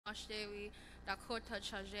Ashdewi Dakota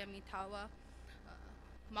Chaje Mitawa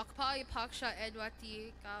Makpai Paksha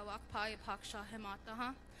Edwati Wakpai Paksha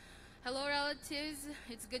Hemataha. Hello relatives,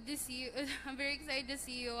 it's good to see you. I'm very excited to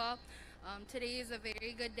see you all. Today is a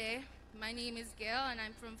very good day. My name is Gail and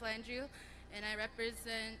I'm from Flandreau and I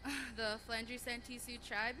represent the Flandreau Santee Sioux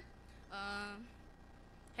tribe.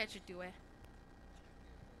 Hechitue.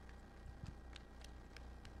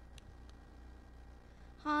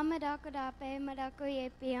 Ha madakadape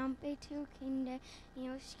madakoyepi ampe tu kinde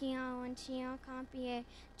yoshkia wanchia kampie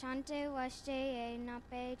chante washte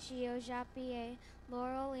nape chio japie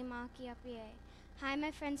laurel imaki apie. Hi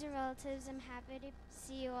my friends and relatives, I'm happy to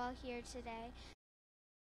see you all here today.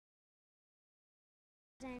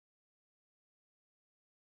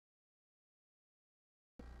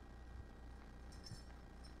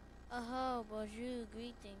 Aho, bonjour,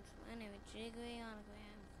 greetings. My name is Jigwe Yanagwe.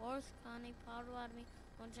 I'm 4th County Potawatomi,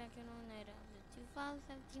 Onchakuno Native of the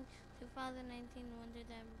 2017-2019 Winter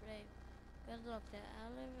Time Brave. Good luck to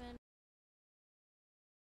Alvin.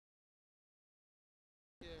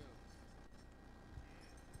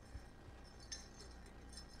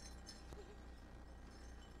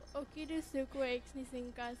 Okidu Sukwe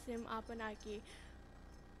Ixnisinka Sim Apanaki.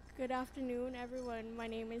 Good afternoon, everyone. My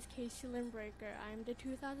name is Casey Lindbreaker. I'm the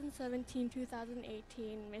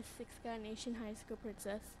 2017-2018 Miss Siksika Nation High School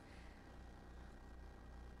Princess.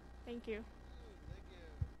 Thank you.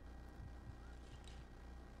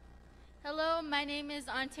 Hello, my name is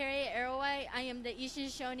Ontario Arroway. I am the Eastern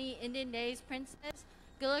Shawnee Indian Days Princess.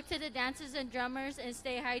 Good luck to the dancers and drummers and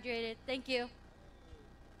stay hydrated. Thank you.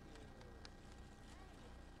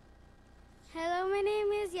 Hello, my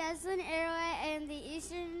name is Yaslin Arroway. I am the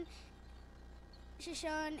Eastern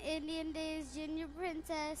Shoshone Indian Days Junior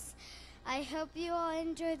Princess. I hope you all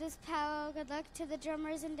enjoy this powwow. Good luck to the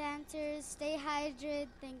drummers and dancers. Stay hydrated.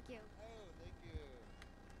 Thank you.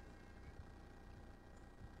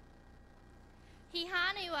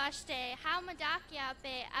 Hihani washte, haumadakya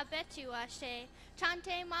be abetu washte,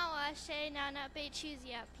 chante ma washte nana be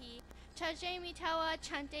chuziapi, chaje mitawa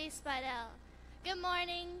chante spadel. Good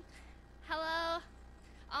morning. Hello,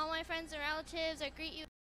 all my friends and relatives. I greet you.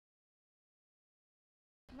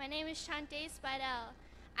 My name is Chante Spadel.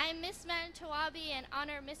 I'm Miss Manitowabi and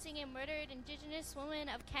honor missing and murdered Indigenous women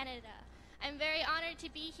of Canada. I'm very honored to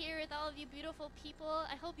be here with all of you beautiful people.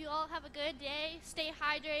 I hope you all have a good day, stay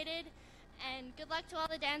hydrated, and good luck to all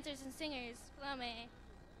the dancers and singers. Plame.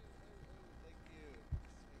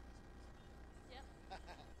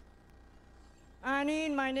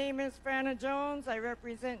 Anine, my name is Franna Jones. I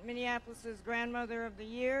represent Minneapolis's Grandmother of the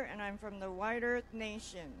Year, and I'm from the White Earth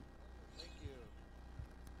Nation.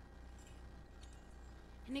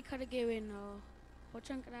 Ni karagewe no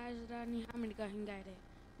hochankaraja ni haminiga hingaide.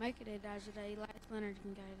 Maikade dajada Elias Leonard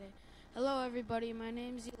hingaide. Hello everybody, my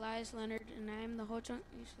name is Elias Leonard and I am the Ho-Chunk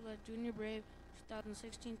Nishala Junior Brave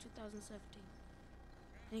 2016-2017.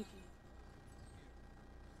 Thank you.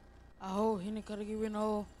 Aho, hinikaragewe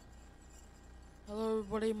no. Hello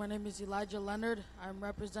everybody, my name is Elijah Leonard. I'm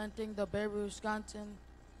representing the Barrie, Wisconsin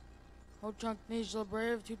Ho-Chunk Nishala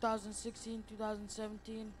Brave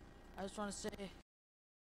 2016-2017. I just want to say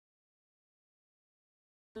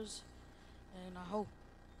and I hope.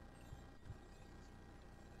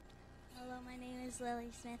 Hello, my name is Lily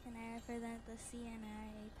Smith and I represent the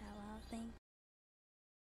CNRA Powwow. Thank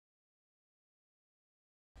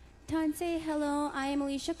you. Tansei, hello, I am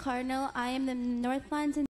Alicia Cardinal. I am the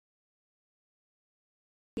Northlands and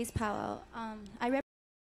Powwow.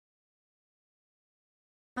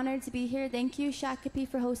 Honored to be here. Thank you, Shakopee,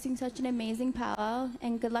 for hosting such an amazing powwow,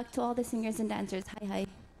 and good luck to all the singers and dancers. Hi, hi.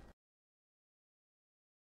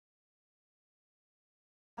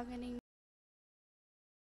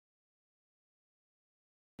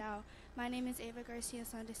 My name is Ava Garcia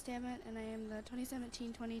Sandestemet, and I am the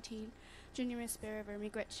 2017-2018 Junior Miss Bear of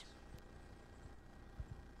Miigwech.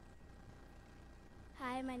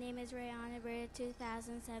 Hi, my name is Rayana Bird,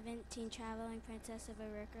 2017 Traveling Princess of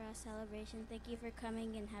Arikara Celebration. Thank you for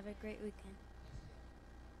coming and have a great weekend.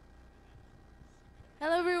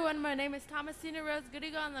 Hello everyone, my name is Thomasina Rose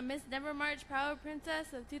Goodigo. I'm the Miss Denver March Power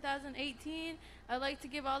Princess of 2018. I'd like to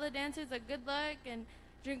give all the dancers a good luck and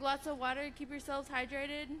drink lots of water, keep yourselves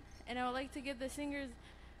hydrated. And I would like to give the singers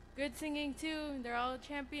good singing too. They're all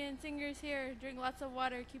champion singers here. Drink lots of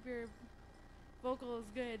water, keep your vocals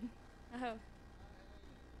good.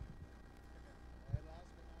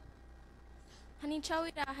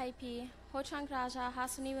 Hanichawi da haipi, Ho-Chunk Raja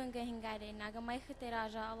Hasuniwan Gahingade, Nagamaikhate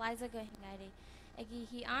Raja, Eliza Gahingade, Egi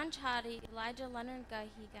hi Anchari, Elijah Leonard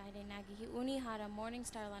Gahi Guide, Nagi hi Uni Hara, Morning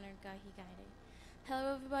Star Leonard Gahi Guide.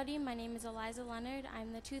 Hello, everybody. My name is Eliza Leonard.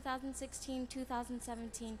 I'm the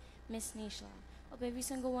 2016-2017 Miss Nishla. Hope every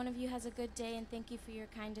single one of you has a good day, and thank you for your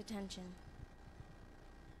kind attention.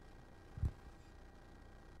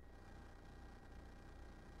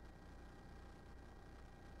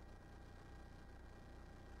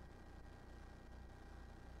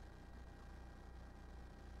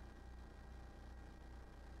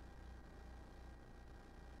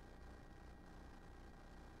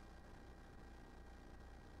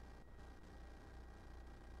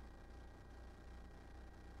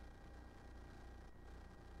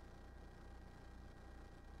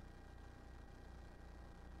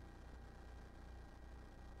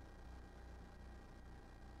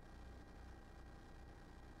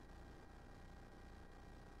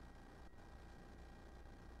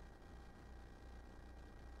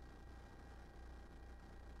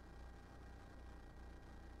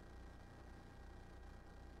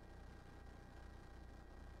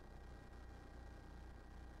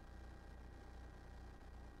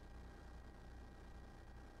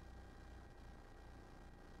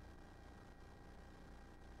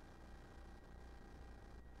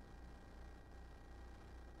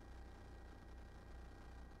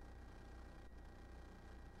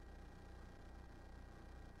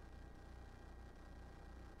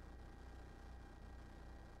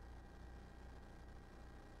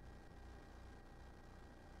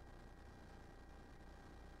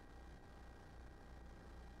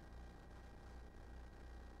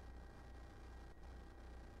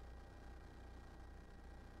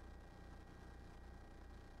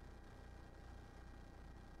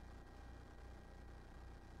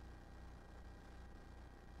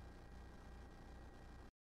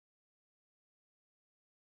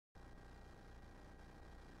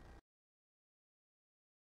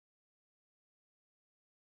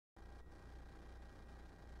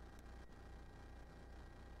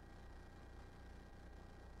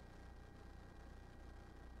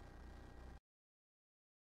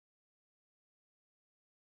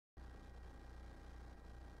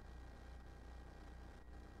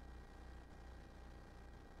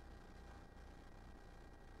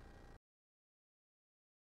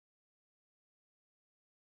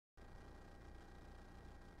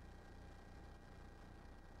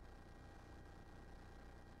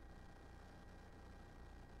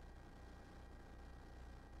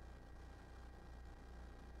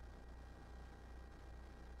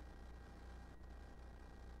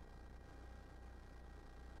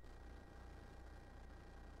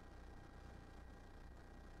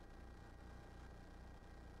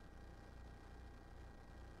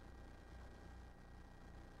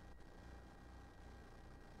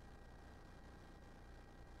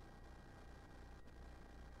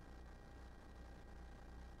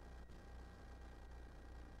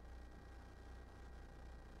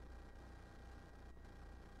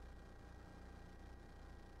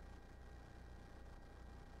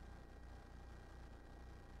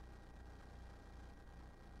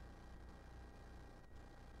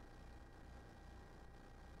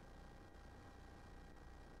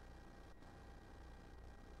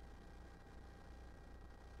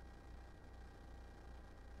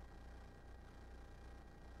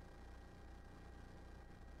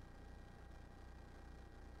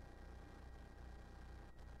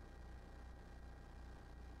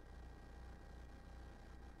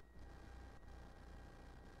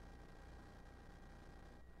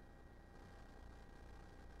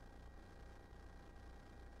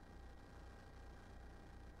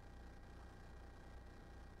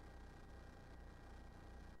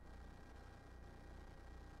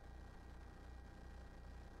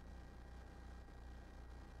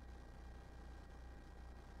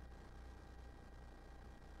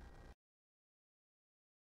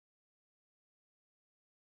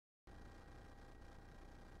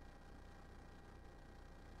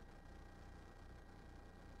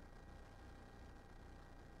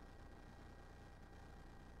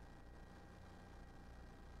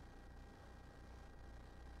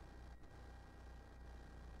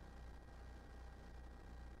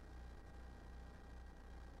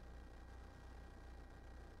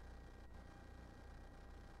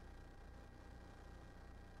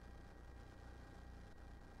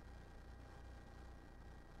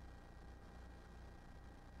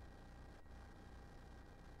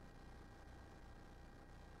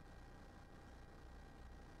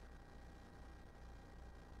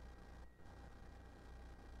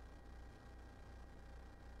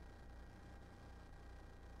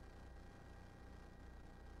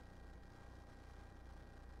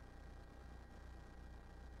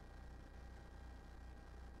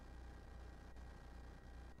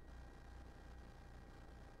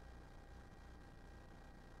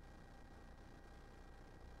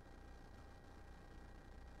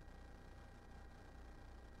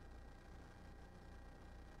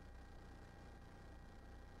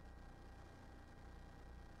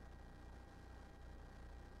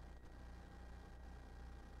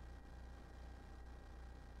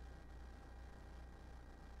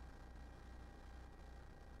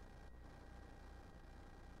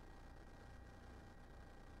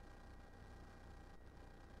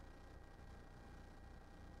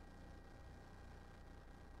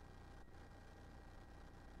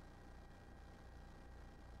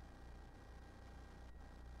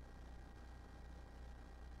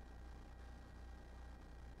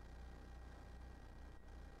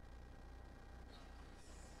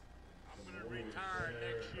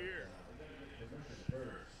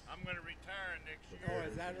 I'm going to retire next year. Oh,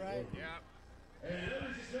 is that right? Yeah. And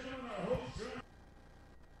ladies and gentlemen, our host drum.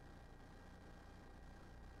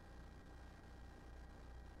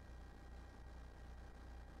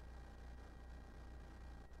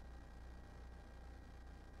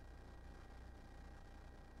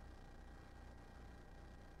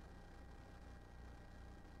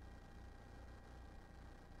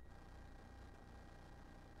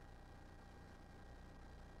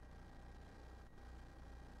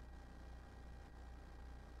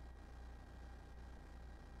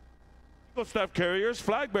 Staff carriers,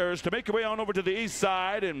 flag bearers to make your way on over to the east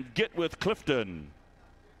side and get with Clifton.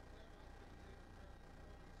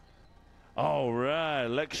 All right,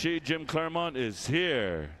 Lexi Jim Claremont is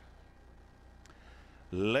here.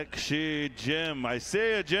 Lexi Jim, I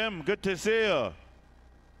see you, Jim. Good to see you.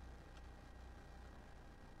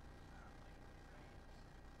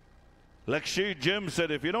 Lexi Jim said,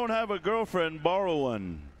 if you don't have a girlfriend, borrow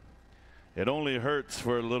one. It only hurts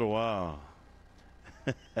for a little while.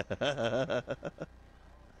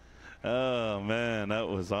 Oh man, that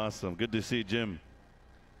was awesome. Good to see Jim.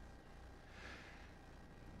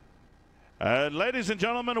 And ladies and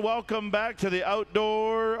gentlemen, welcome back to the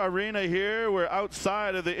outdoor arena here. We're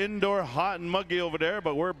outside of the indoor, hot and muggy over there,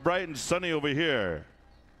 but we're bright and sunny over here.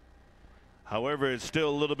 However, it's still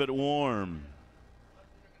a little bit warm.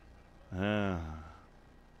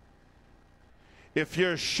 If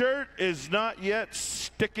your shirt is not yet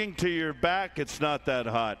sticking to your back, it's not that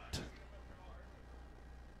hot.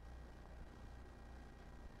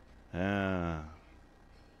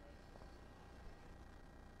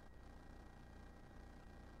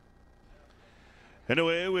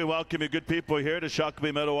 Anyway, we welcome you good people here to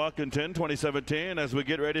Shakopee Metawakanton 2017 as we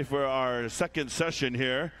get ready for our second session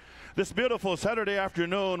here. This beautiful Saturday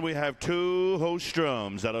afternoon, we have two host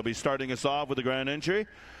drums that'll be starting us off with the grand entry.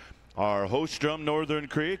 Our host drum, Northern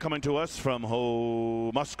Cree, coming to us from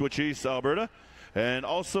Muskwacheese, Alberta. And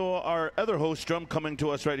also our other host drum coming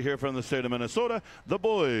to us right here from the state of Minnesota, the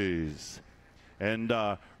Boys. And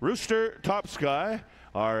Rooster Topsky,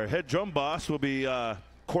 our head drum boss, will be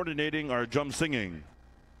coordinating our drum singing.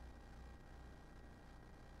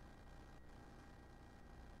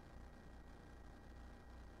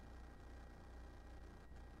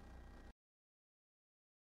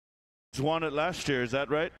 Won it last year, is that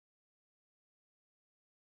right?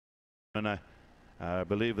 And I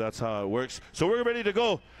believe that's how it works. So we're ready to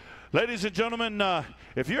go. Ladies and gentlemen,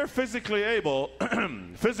 if you're physically able,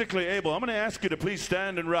 I'm going to ask you to please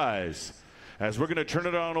stand and rise as we're going to turn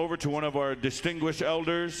it on over to one of our distinguished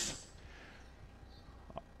elders.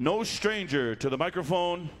 No stranger to the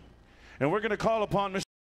microphone. And we're going to call upon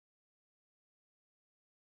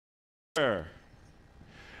Mr.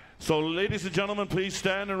 So ladies and gentlemen, please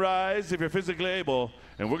stand and rise if you're physically able.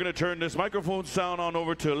 And we're going to turn this microphone sound on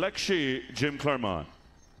over to Lexi Jim Claremont.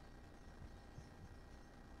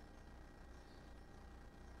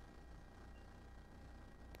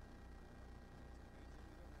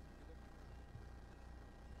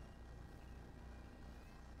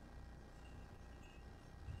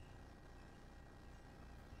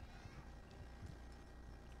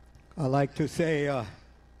 I like to say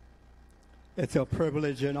it's a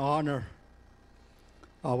privilege and honor.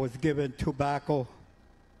 I was given tobacco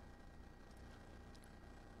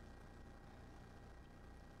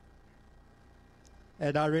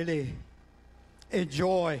and I really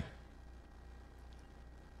enjoy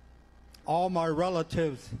all my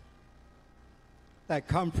relatives that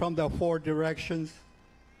come from the four directions,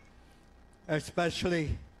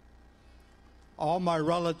 especially all my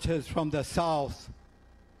relatives from the South.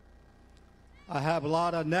 I have a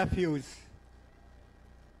lot of nephews,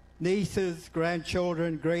 nieces,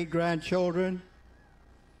 grandchildren, great-grandchildren.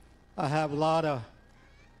 I have a lot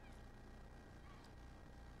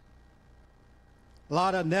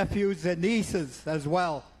of nephews and nieces as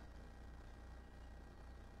well.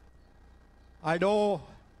 I know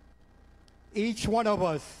each one of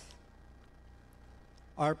us,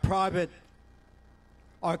 our private,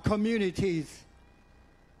 our communities,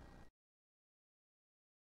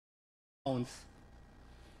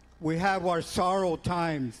 we have our sorrow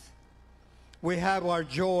times. We have our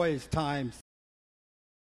joys times.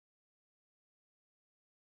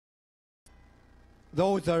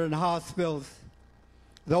 Those that are in hospitals,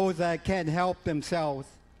 those that can't help themselves.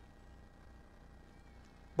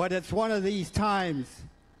 But it's one of these times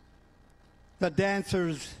the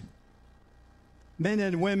dancers, men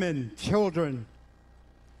and women, children,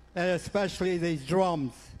 and especially these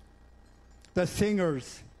drums, the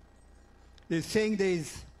singers, they sing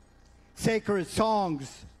these sacred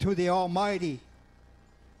songs to the Almighty.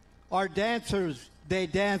 Our dancers, they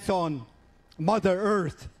dance on Mother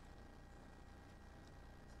Earth,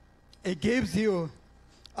 it gives you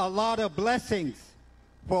a lot of blessings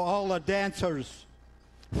for all the dancers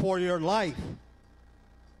for your life.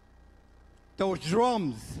 Those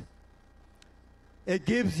drums, it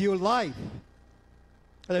gives you life.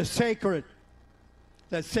 The sacred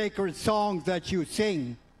songs that you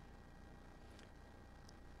sing.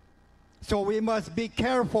 So we must be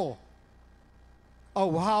careful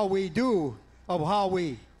of how we do, of how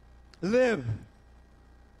we live,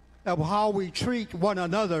 of how we treat one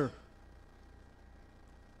another.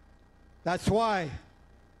 That's why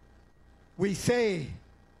we say,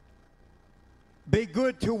 be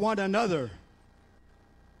good to one another.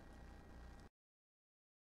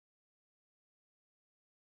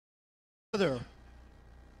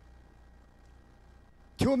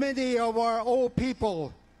 Too many of our old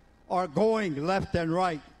people are going left and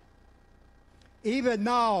right. Even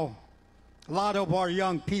now, a lot of our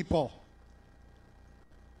young people.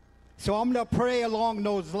 So I'm going to pray along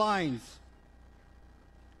those lines.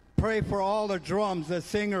 Pray for all the drums, the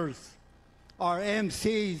singers, our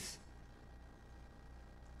MCs.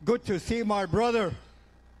 Good to see my brother.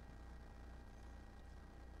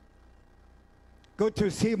 Good to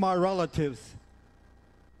see my relatives.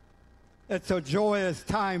 It's a joyous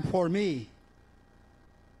time for me.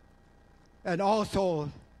 And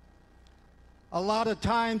also, a lot of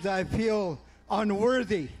times I feel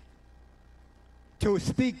unworthy to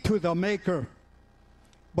speak to the Maker,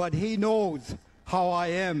 but He knows how I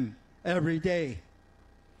am every day.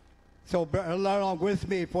 So bear along with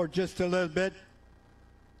me for just a little bit.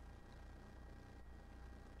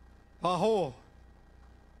 Aho,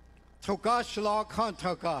 Tukashla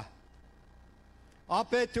Kantaka.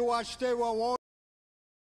 Ape tu ashte wa wo.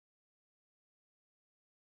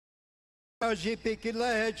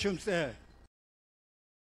 Ajipikile hechumse.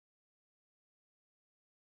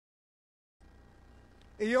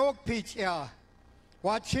 Iyok pichya.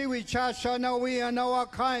 Wachiwi chashana wi anawa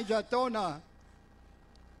kai jatona.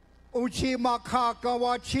 Uchi makaka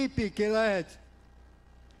wachipi kilet.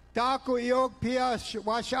 Taku iyok piash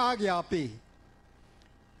washagyapi.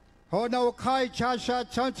 Hono kai chasha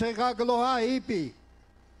chanse gagloha hipi.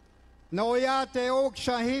 Noyate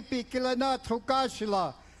oksha hipi kilana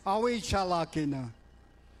tukashla awichalakina.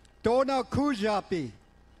 Dona kujapi.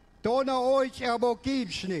 Dona oich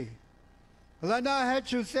abokibshni. Lana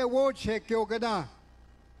hechu se woche kyogana.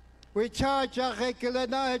 We charge a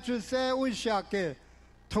rekilana hechu se unshake.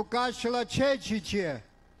 Tukashla chechiche.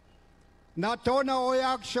 Natona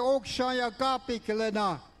oyaksha oksha yagapi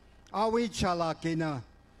kilana awichalakina.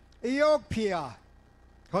 Ethiopia.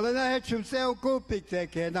 Holana hechu se okupik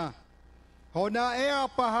tekena. Hona ea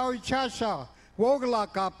pahawi chasha. Wogla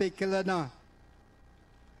kapi kilana.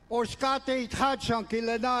 Oskate itachan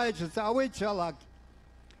kilana hechu se awichalak.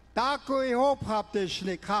 Taku I hope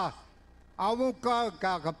hapteshnika. Awuka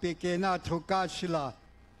gagapikena tukashila.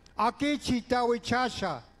 Akichita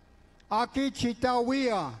wichasha. Akichita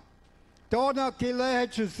wia. Dona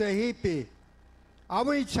kilehechu sehipi.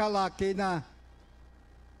 Awichalakina.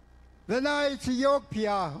 Lena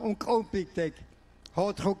Ethiopia unkompiktek.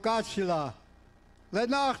 Ho tukashila.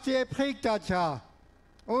 Lena achtie priktacha.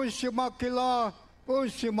 Ushimakila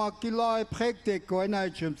priktek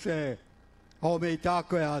koenaichum se.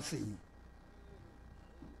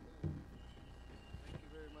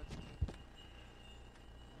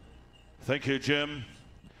 Thank you, Jim.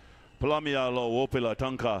 Palamia lo wopila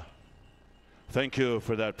tanka. Thank you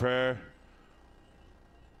for that prayer.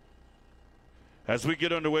 As we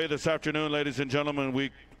get underway this afternoon, ladies and gentlemen,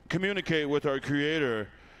 we communicate with our Creator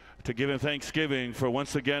to give Him thanksgiving for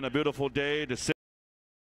once again a beautiful day to sit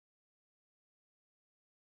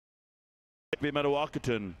in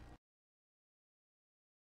Metawakaton.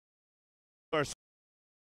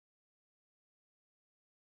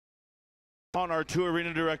 On our two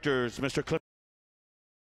arena directors, Mr. Cliff,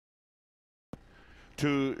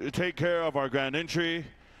 to take care of our grand entry,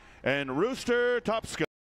 and Rooster Topska.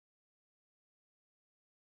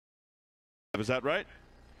 Is that right?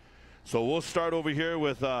 So we'll start over here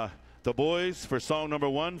with the boys for song number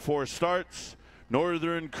 1, 4 starts.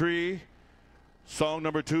 Northern Cree, song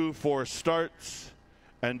number 2, 4 starts,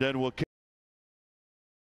 and then we'll kick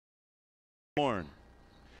horn.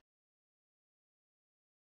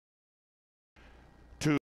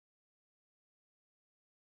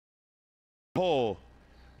 Pole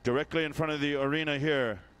directly in front of the arena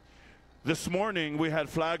here. This morning we had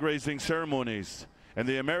flag raising ceremonies, and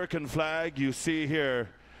the American flag you see here,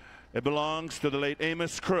 it belongs to the late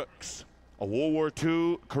Amos Crooks, a World War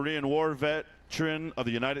II Korean War veteran of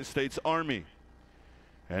the United States Army.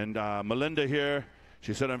 And Melinda here,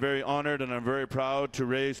 she said, I'm very honored and I'm very proud to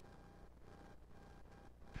raise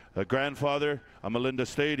a grandfather, Melinda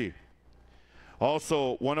Stady.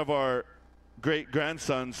 Also, one of our great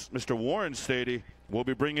grandsons, Mr. Warren Stady, will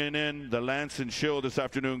be bringing in the Lance and Shield this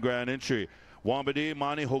afternoon grand entry. Wambadi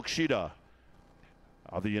Mani Hokushida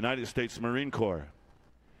of the United States Marine Corps.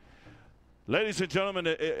 Ladies and gentlemen,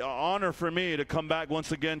 an honor for me to come back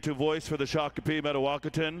once again to voice for the Shakopee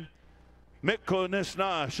Metawakaton. Mikko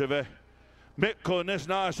Nisnashave. Mikko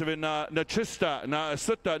Nisnashave na chista na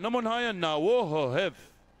sutta namunhayan na wohohev.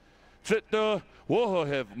 Zitta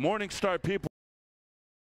wohohev. Morning Star people.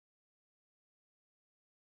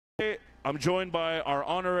 I'm joined by our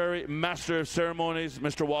honorary Master of Ceremonies,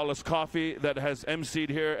 Mr. Wallace Coffey, that has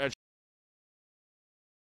emceed here at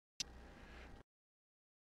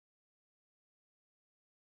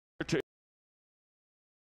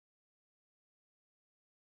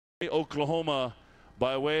Oklahoma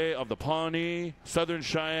by way of the Pawnee, Southern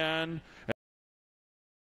Cheyenne, and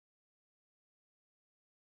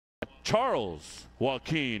Charles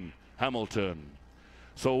Joaquin Hamilton.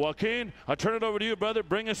 So Joaquin, I turn it over to you, brother.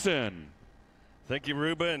 Bring us in. Thank you,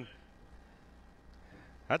 Ruben.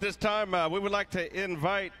 At this time, we would like to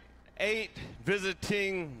invite 8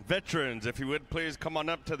 visiting veterans. If you would please come on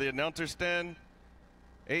up to the announcer stand.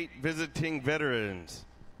 8 visiting veterans.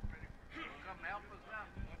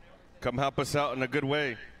 Come help us out in a good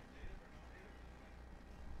way.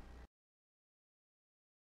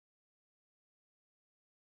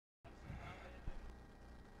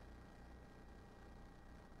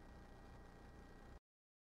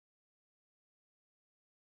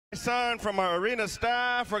 Son from our arena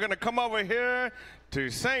staff, we're going to come over here to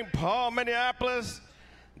St. Paul, Minneapolis.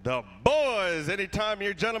 The boys, anytime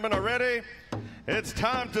you gentlemen are ready, it's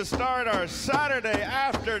time to start our Saturday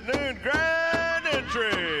afternoon grand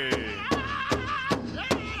entry.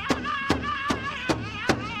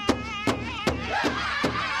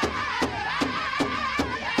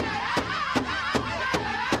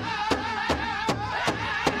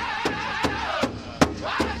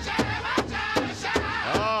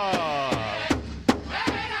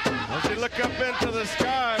 Look up into the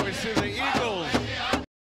sky, we see the Eagles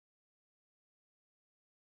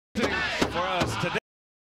for us today.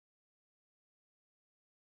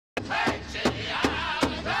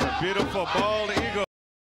 That's a beautiful bald eagle.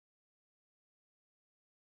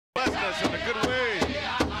 Bless us in a good way.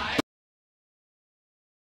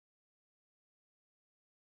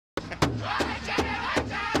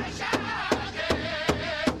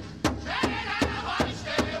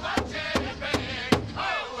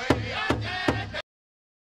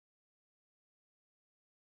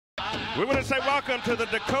 We want to say welcome to the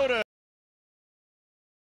Dakota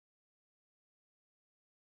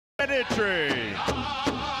entry.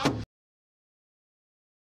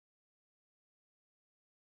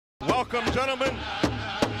 Welcome, gentlemen.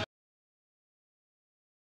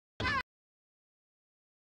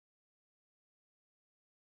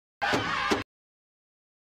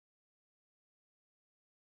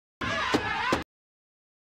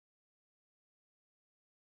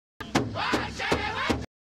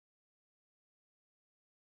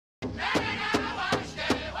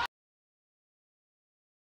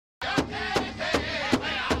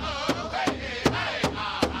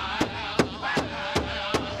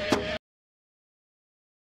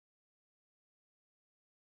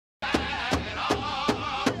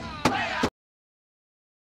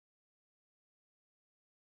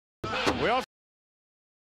 We also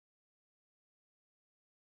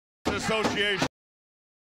association.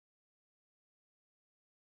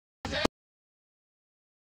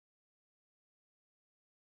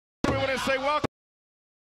 We want to say welcome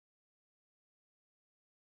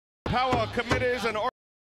to Pow Wow committees and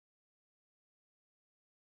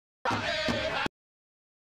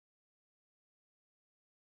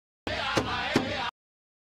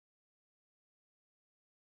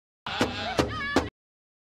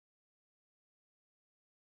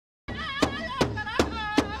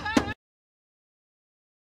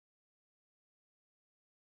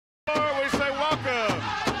we say welcome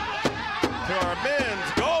to our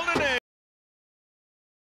men's golden age.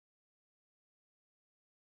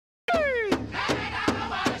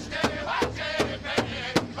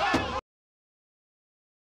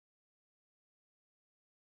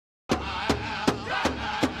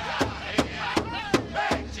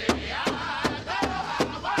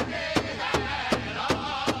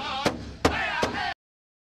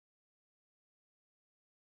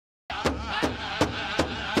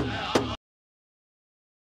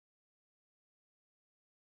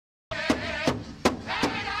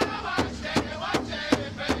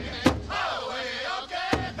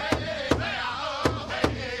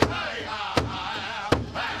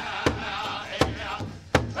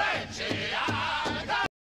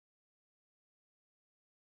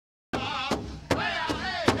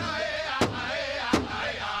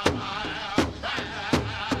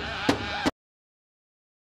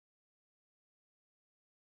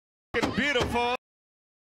 Beautiful.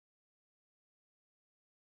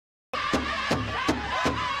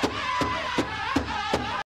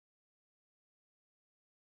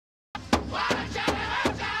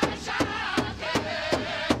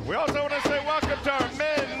 We also want to say welcome to our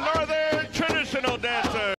men, Northern traditional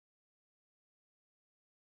dancers.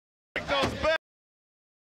 Take those back.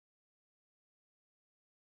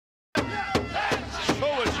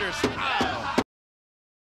 Show us your style.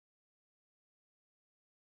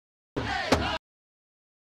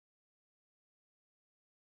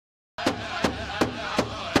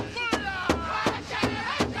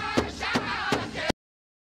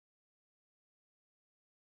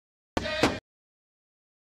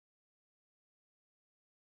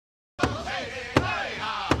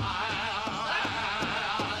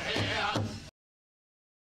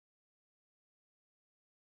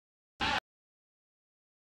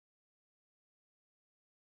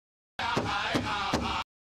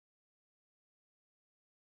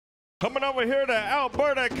 Coming over here to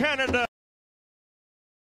Alberta, Canada.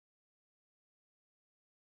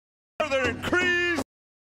 Northern Crees.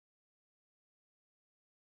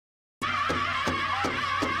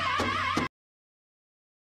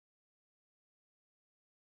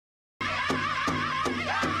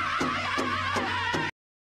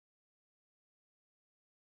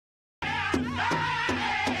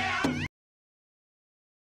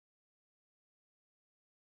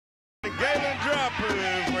 Galen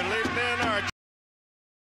Droppers, we're leaving in our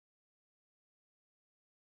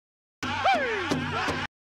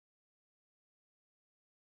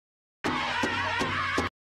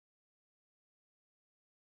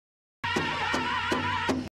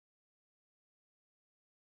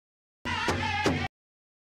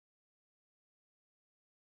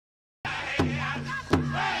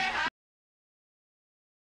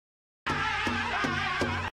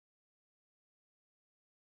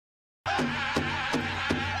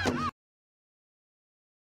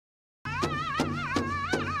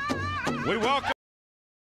we welcome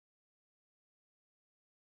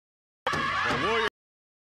the Warrior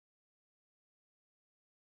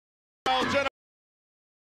General.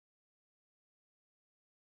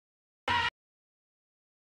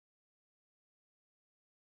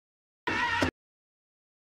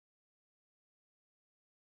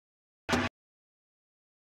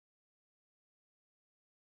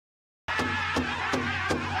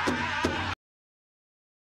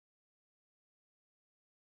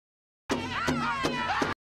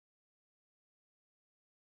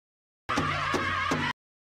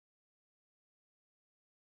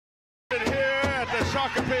 Here at the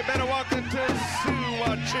Shakopee Pow Wow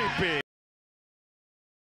Suwachipi.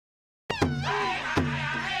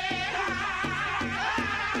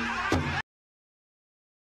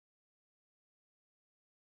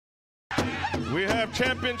 We have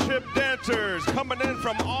championship dancers coming in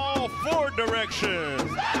from all 4 directions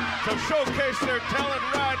to showcase their talent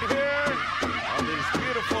right here on these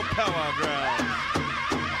beautiful powwow grounds.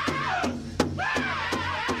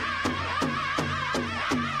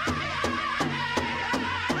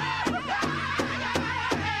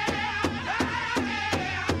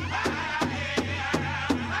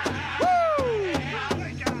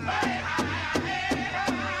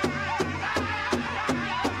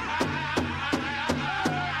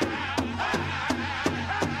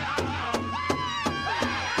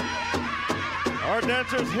 Our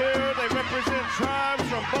dancers here, they represent tribes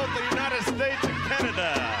from both the United States and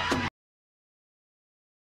Canada.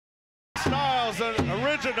 Styles are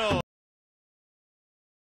original.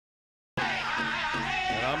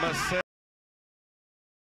 And I must say,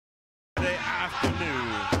 Friday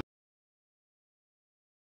afternoon.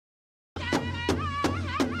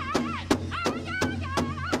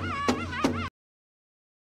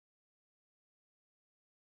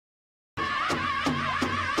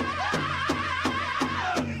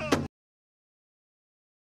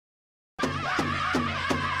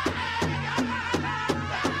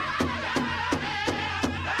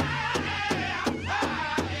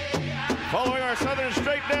 Following our Southern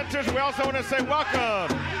Straight dancers, we also want to say welcome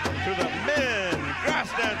to the men grass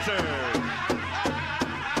dancers.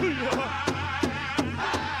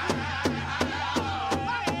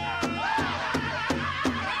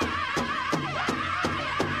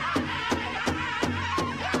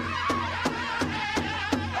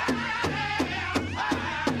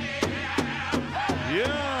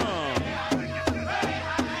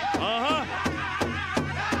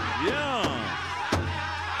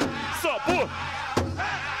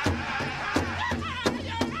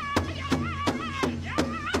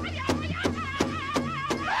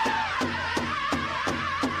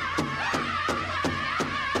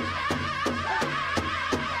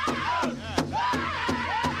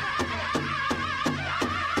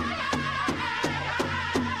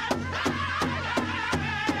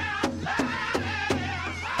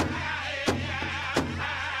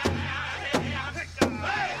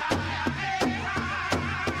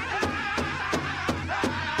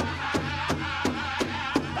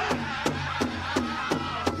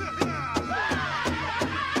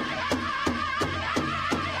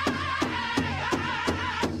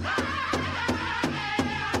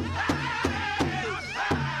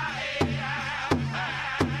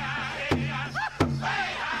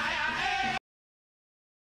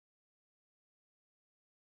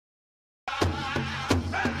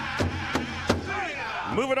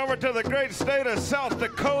 Moving over to the great state of South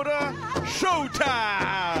Dakota,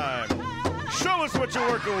 showtime. Show us what you're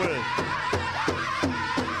working with.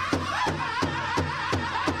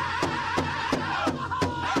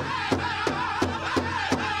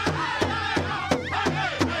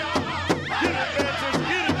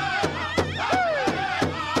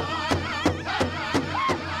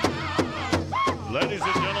 Ladies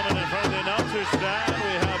and gentlemen, in front of the announcer stand,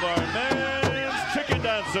 we have our men's chicken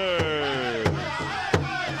dancers.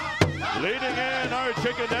 Leading in our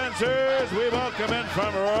chicken dancers, we welcome in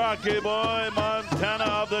from Rocky Boy, Montana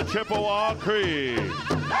of the Chippewa Cree,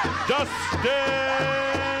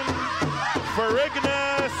 Justin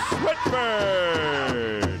Ferignas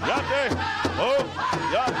Whitford. Yate. Oh,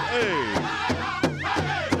 yate.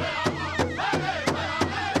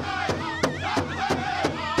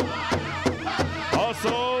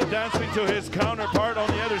 Also dancing to his counterpart on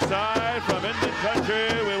the other side from Indian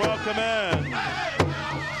country, we welcome in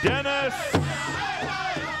Dennis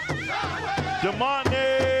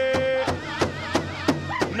Demonte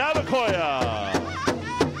Navakoya.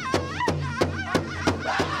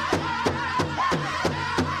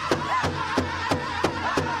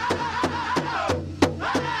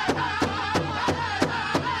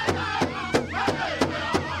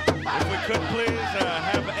 If we could please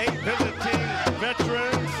have 8 visiting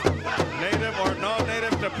veterans, native or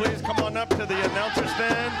non-native, to please come on up to the announcer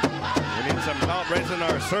stand. We need some help raising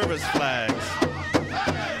our service flags.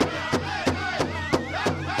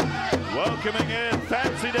 Welcoming in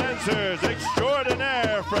fancy dancers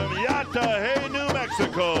extraordinaire from Yatahe, New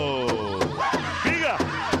Mexico. Biga,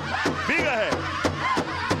 Biga Hey.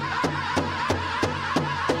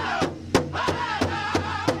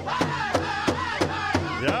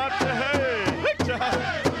 Yatahe, Victor.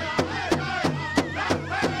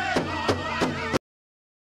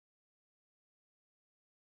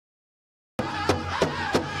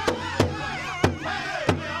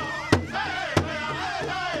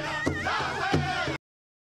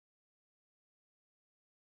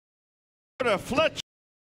 Fletcher.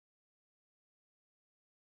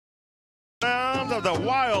 Sounds of the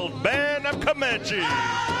wild band of Comanche.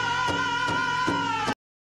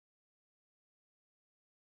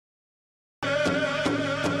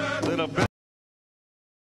 Little bit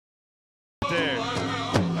there.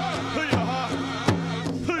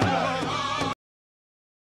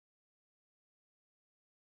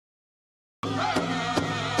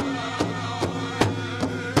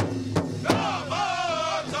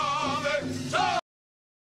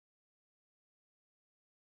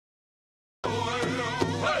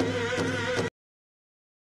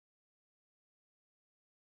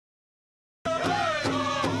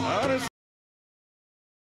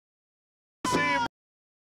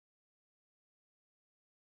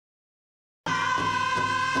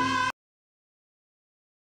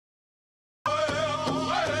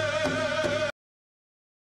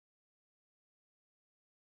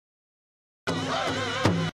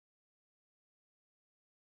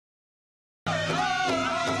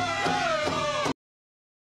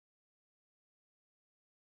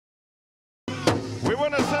 We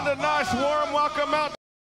want to send a nice warm welcome out.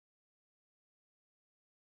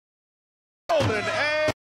 Golden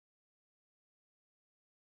egg.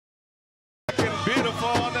 Looking beautiful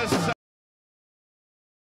on this side.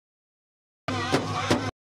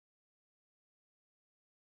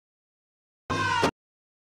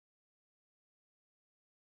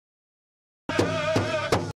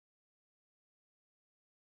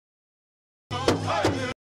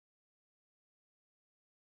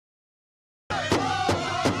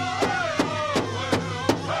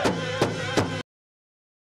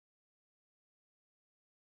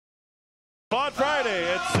 On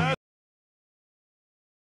Friday, it's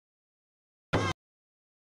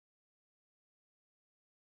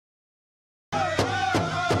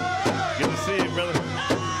Good to see you, brother.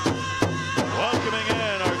 welcoming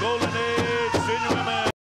in our Golden Age senior women.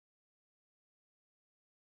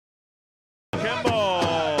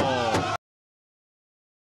 Kimball.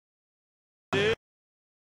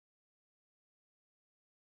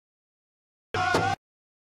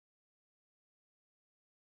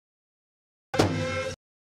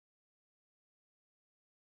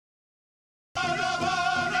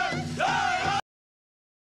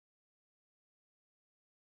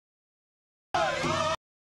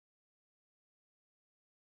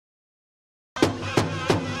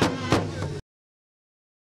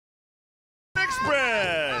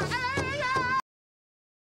 Express.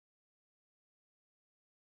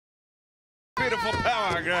 Beautiful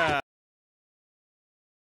power girl.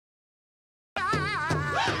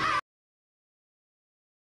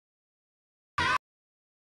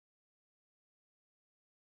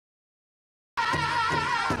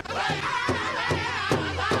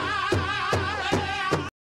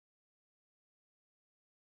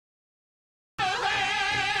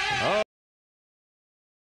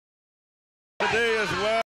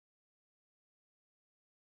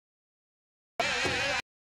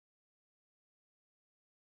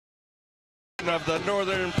 of the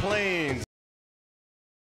Northern Plains,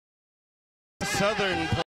 Southern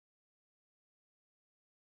Plains.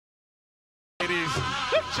 Ladies,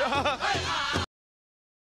 good job.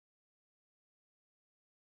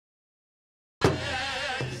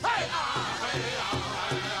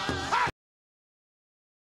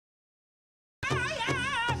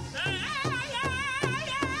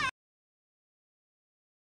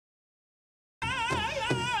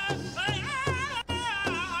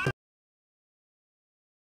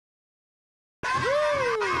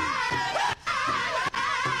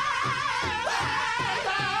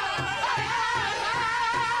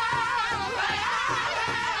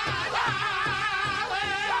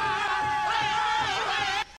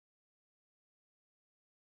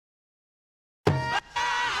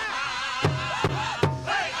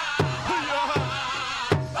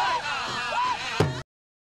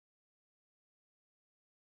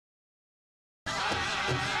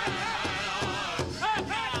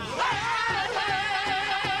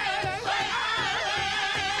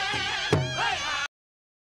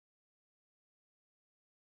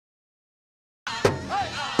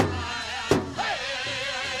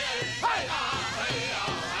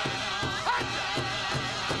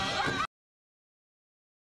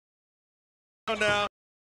 Now.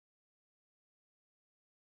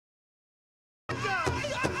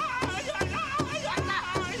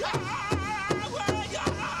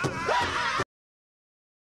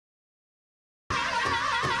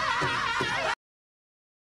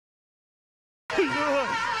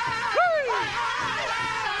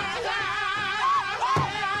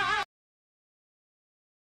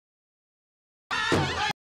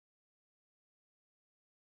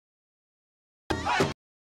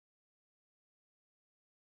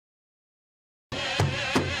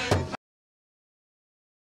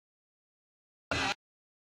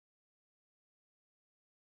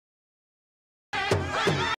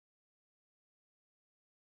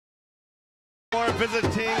 More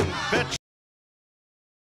visiting veterans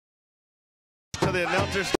to the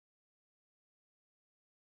announcers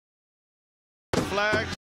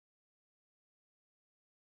flags.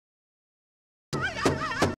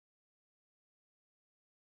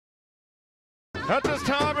 At this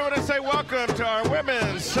time, we want to say welcome to our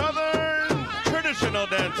women's Southern traditional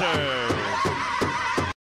dancers.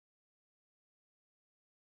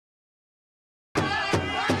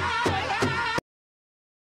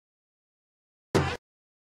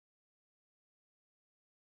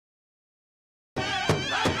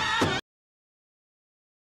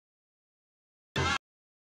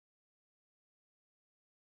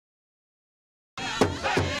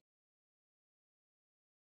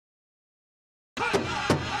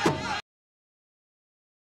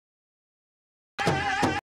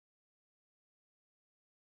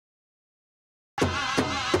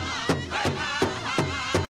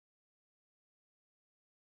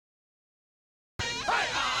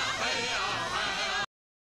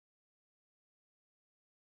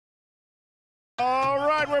 All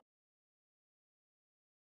right, we're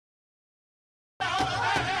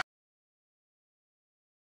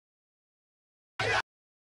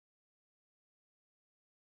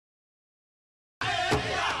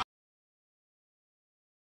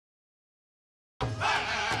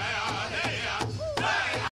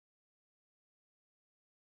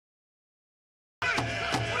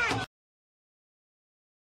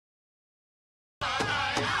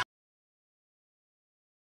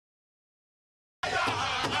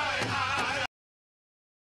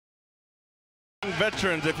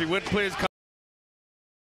veterans, if you would please come,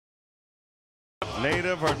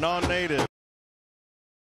 native or non-native.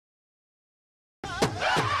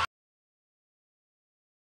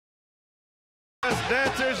 Yes,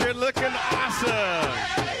 dancers, you're looking awesome.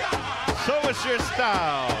 So is your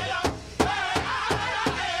style.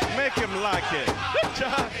 Make him like it. Good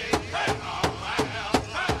job.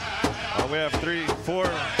 We have 3, 4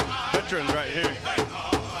 veterans right here.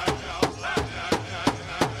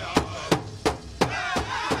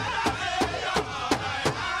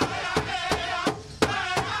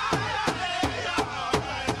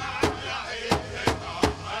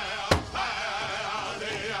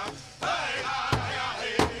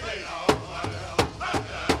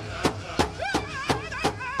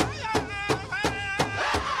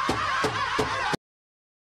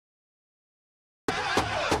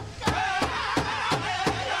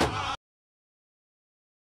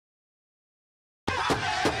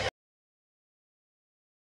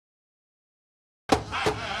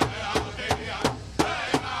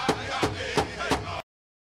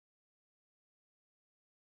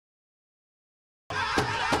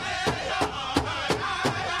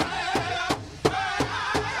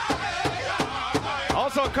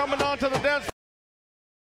 coming on to the dance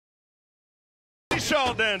floor.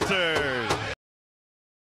 Shawl dancers.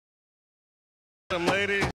 Some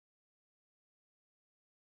ladies.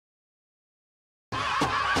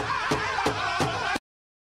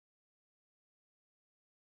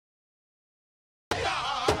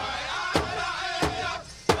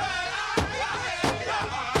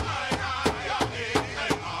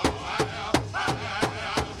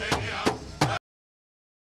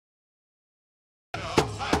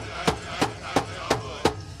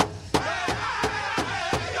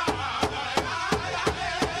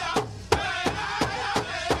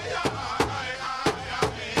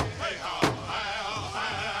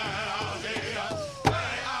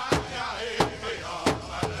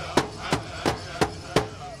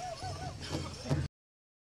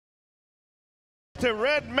 To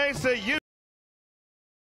Red Mesa Youth.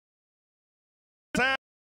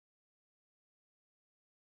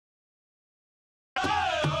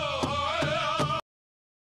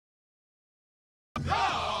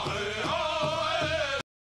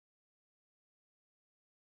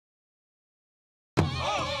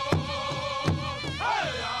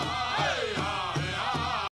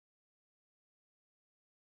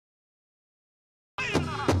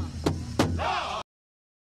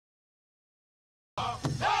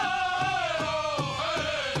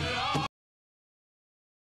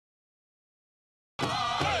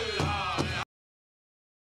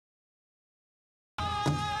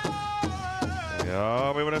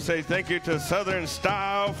 Yeah, we want to say thank you to Southern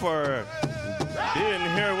Style for being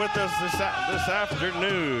here with us this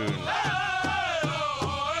afternoon.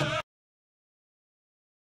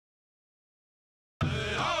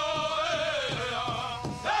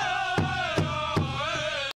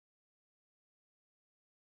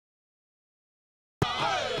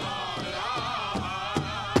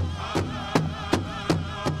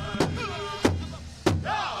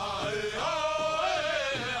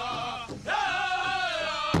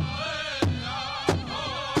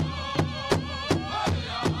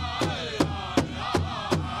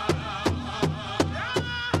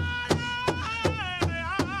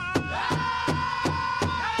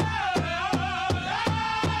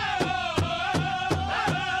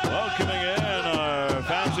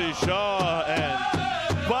 Shaw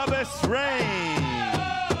and Bobby Rain.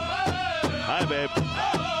 Hi, babe.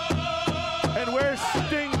 And where's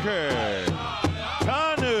Stinker?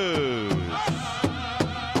 Tanus.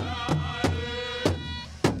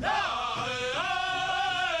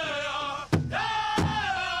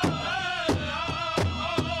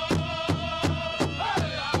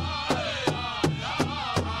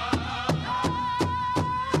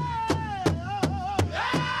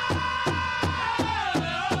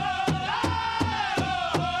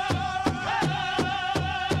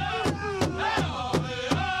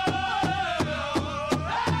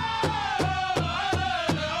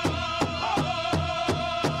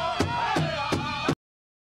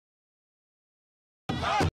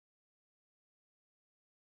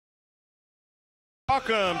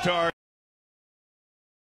 Welcome to our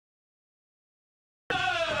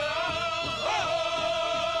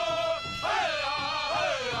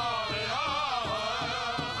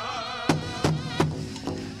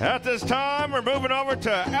At this time, we're moving over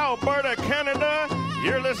to Alberta, Canada.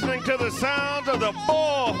 You're listening to the sounds of the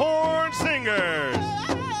Bullhorn Singers.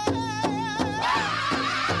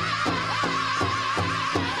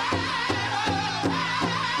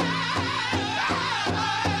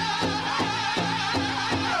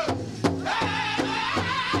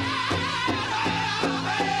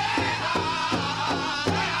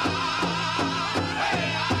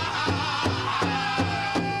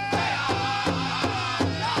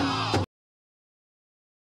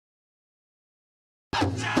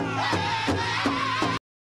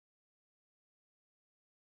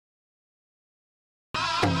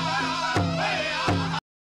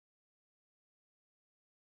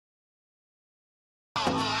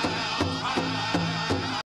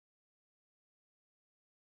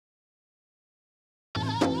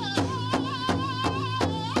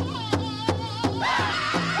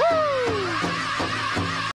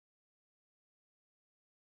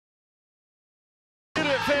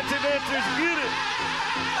 Fancy dancers, get it!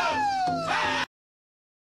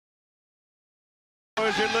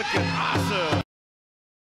 Boys, you're looking awesome.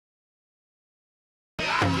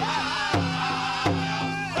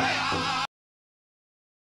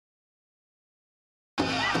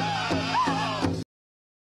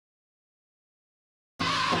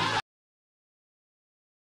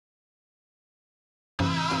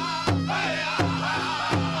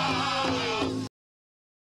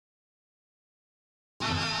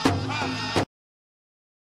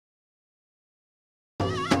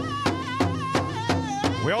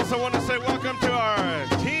 We also want to say welcome to our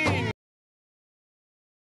teen